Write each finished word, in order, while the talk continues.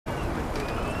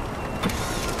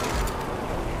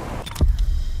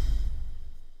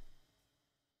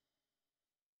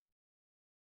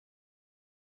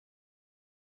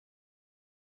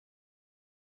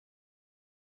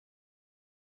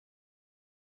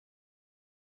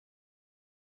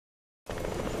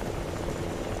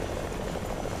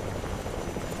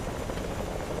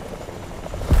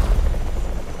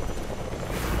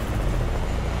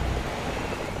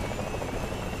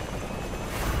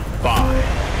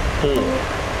4,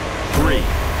 3,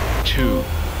 2,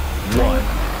 1.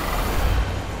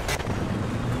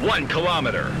 1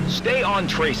 kilometer. Stay on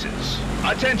traces.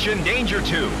 Attention, danger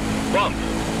 2. Bump.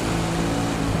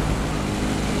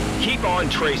 Keep on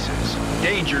traces.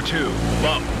 Danger 2.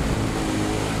 Bump.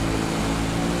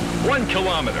 1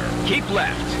 kilometer. Keep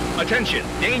left. Attention,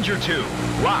 danger 2.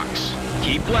 Rocks.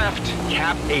 Keep left.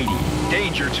 Cap 80.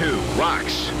 Danger 2.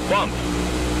 Rocks. Bump.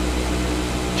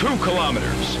 2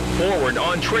 kilometers. Forward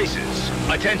on traces.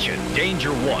 Attention,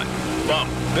 danger 1.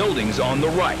 Bump. Buildings on the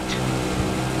right.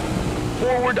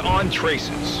 Forward on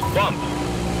traces. Bump.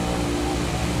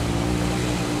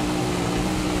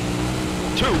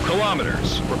 2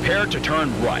 kilometers. Prepare to turn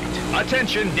right.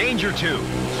 Attention, danger 2.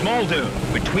 Small dune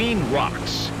between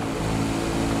rocks.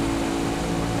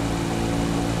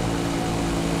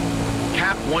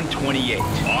 Cap 128.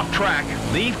 Off track.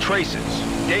 Leave traces.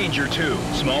 Danger 2.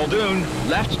 Small dune.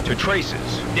 Left to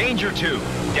traces. Danger 2.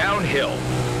 Downhill.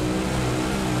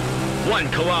 1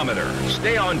 kilometer.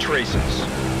 Stay on traces.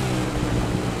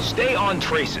 Stay on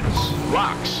traces.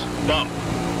 Rocks. Bump.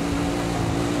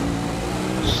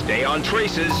 Stay on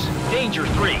traces. Danger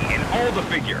 3 in all the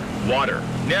figure. Water.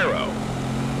 Narrow.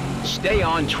 Stay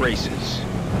on traces.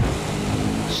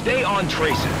 Stay on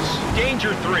traces.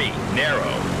 Danger 3.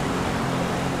 Narrow.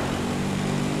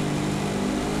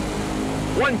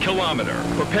 1 kilometer.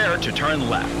 Prepare to turn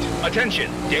left. Attention.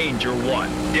 Danger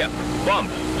 1. Dip. Bump.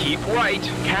 Keep right.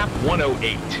 Cap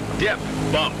 108. Dip.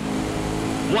 Bump.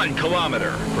 1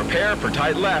 kilometer. Prepare for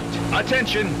tight left.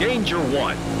 Attention. Danger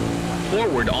 1.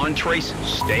 Forward on traces.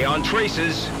 Stay on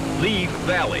traces. Leave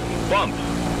valley. Bump.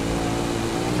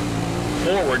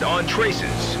 Forward on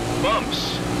traces.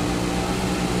 Bumps.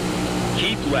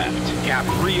 Keep left. Cap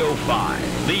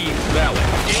 305. Leave valley.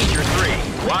 Danger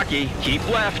 3. Rocky. Keep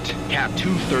left. Cap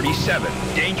 237.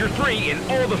 Danger 3 in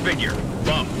all the figure.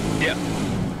 Bump. Dip.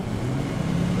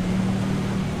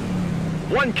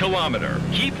 1 kilometer.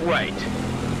 Keep right.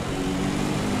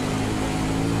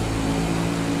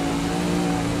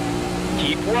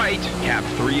 Keep right. Cap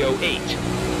 308.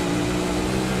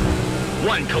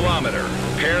 1 kilometer.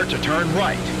 Prepare to turn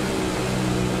right.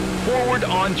 Forward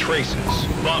on traces.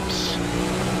 Bumps.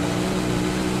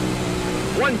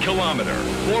 1 kilometer.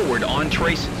 Forward on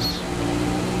traces.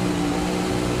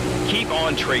 Keep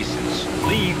on traces.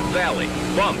 Leave valley.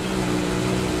 Bump.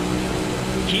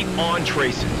 Keep on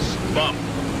traces. Bump.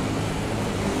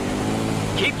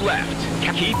 Keep left.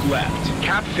 Keep left.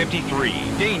 Cap 53.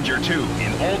 Danger 2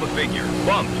 in all the figure.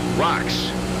 Bump.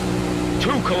 Rocks.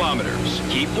 2 kilometers.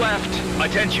 Keep left.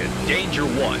 Attention. Danger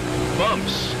 1.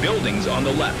 Bumps. Buildings on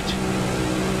the left.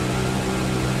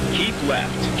 Keep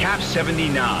left. Cap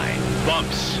 79.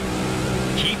 Bumps.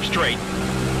 Keep straight.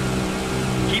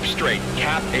 Keep straight.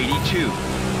 Cap 82.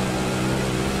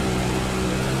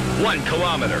 1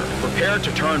 kilometer. Prepare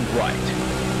to turn right.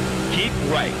 Keep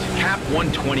right. Cap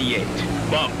 128.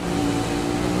 Bump.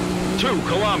 2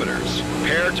 kilometers.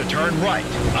 Prepare to turn right.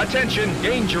 Attention.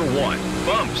 Danger 1.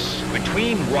 Bumps.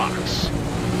 Between rocks.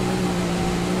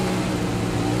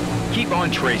 Keep on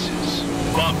traces.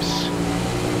 Bumps.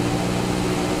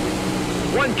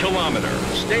 1 kilometer.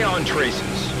 Stay on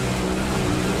traces.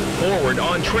 Forward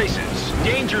on traces.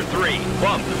 Danger 3.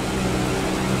 Bump.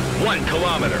 1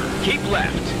 kilometer. Keep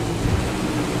left.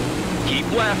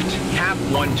 Keep left. Cap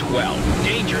 112.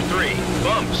 Danger 3.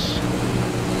 Bumps.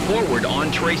 Forward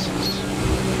on traces.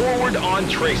 Forward on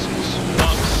traces.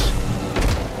 Bumps.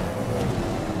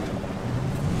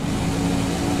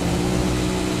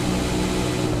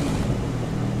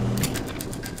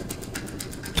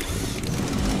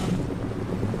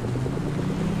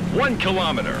 One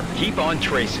kilometer. Keep on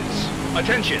traces.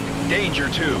 Attention. Danger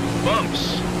 2.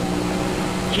 Bumps.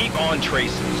 Keep on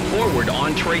traces. Forward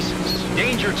on traces.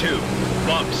 Danger 2.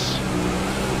 Bumps.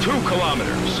 2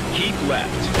 kilometers. Keep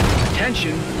left.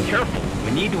 Attention. Careful.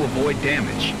 We need to avoid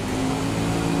damage.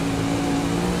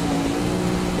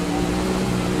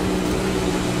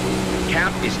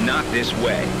 Cap is not this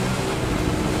way.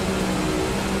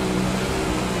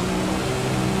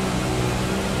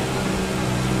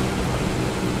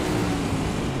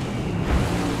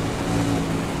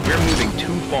 We're moving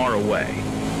too far away.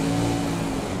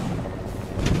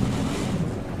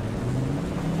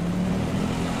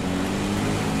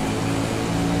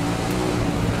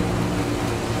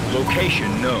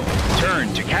 Location known.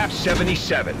 Turn to Cap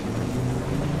 77.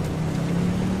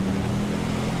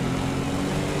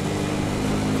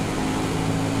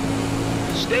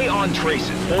 Stay on traces.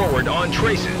 Forward on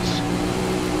traces.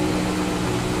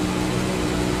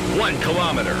 1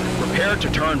 kilometer. Prepare to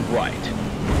turn right.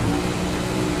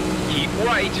 Keep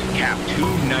right. Cap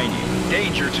 290.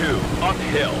 Danger 2.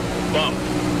 Uphill. Bump.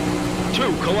 2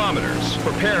 kilometers.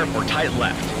 Prepare for tight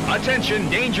left. Attention,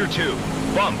 danger 2.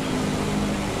 Bump.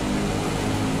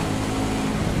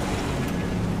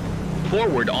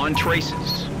 Forward on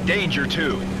traces. Danger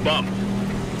 2. Bump.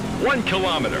 1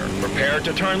 kilometer. Prepare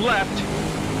to turn left.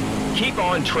 Keep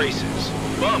on traces.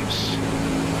 Bumps.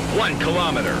 1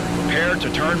 kilometer. Prepare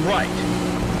to turn right.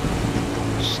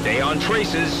 Stay on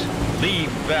traces. Leave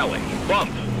valley.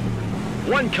 Bump.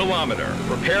 1 kilometer.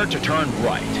 Prepare to turn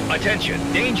right. Attention.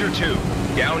 Danger 2.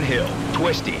 Downhill.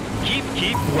 Twisty. Keep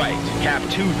right. Cap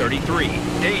 233.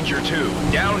 Danger 2.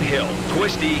 Downhill.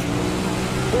 Twisty.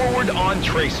 Forward on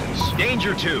traces.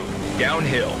 Danger 2.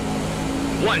 Downhill.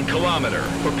 1 kilometer.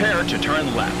 Prepare to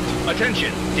turn left.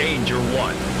 Attention. Danger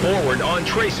 1. Forward on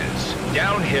traces.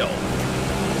 Downhill.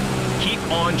 Keep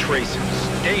on traces.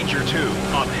 Danger 2.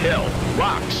 Uphill.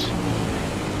 Rocks.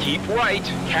 Keep right.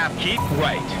 Keep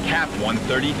right. Cap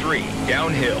 133.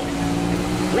 Downhill.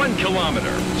 1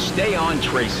 kilometer. Stay on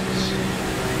traces.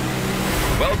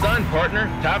 Well done, partner.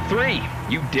 Top 3.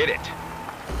 You did it.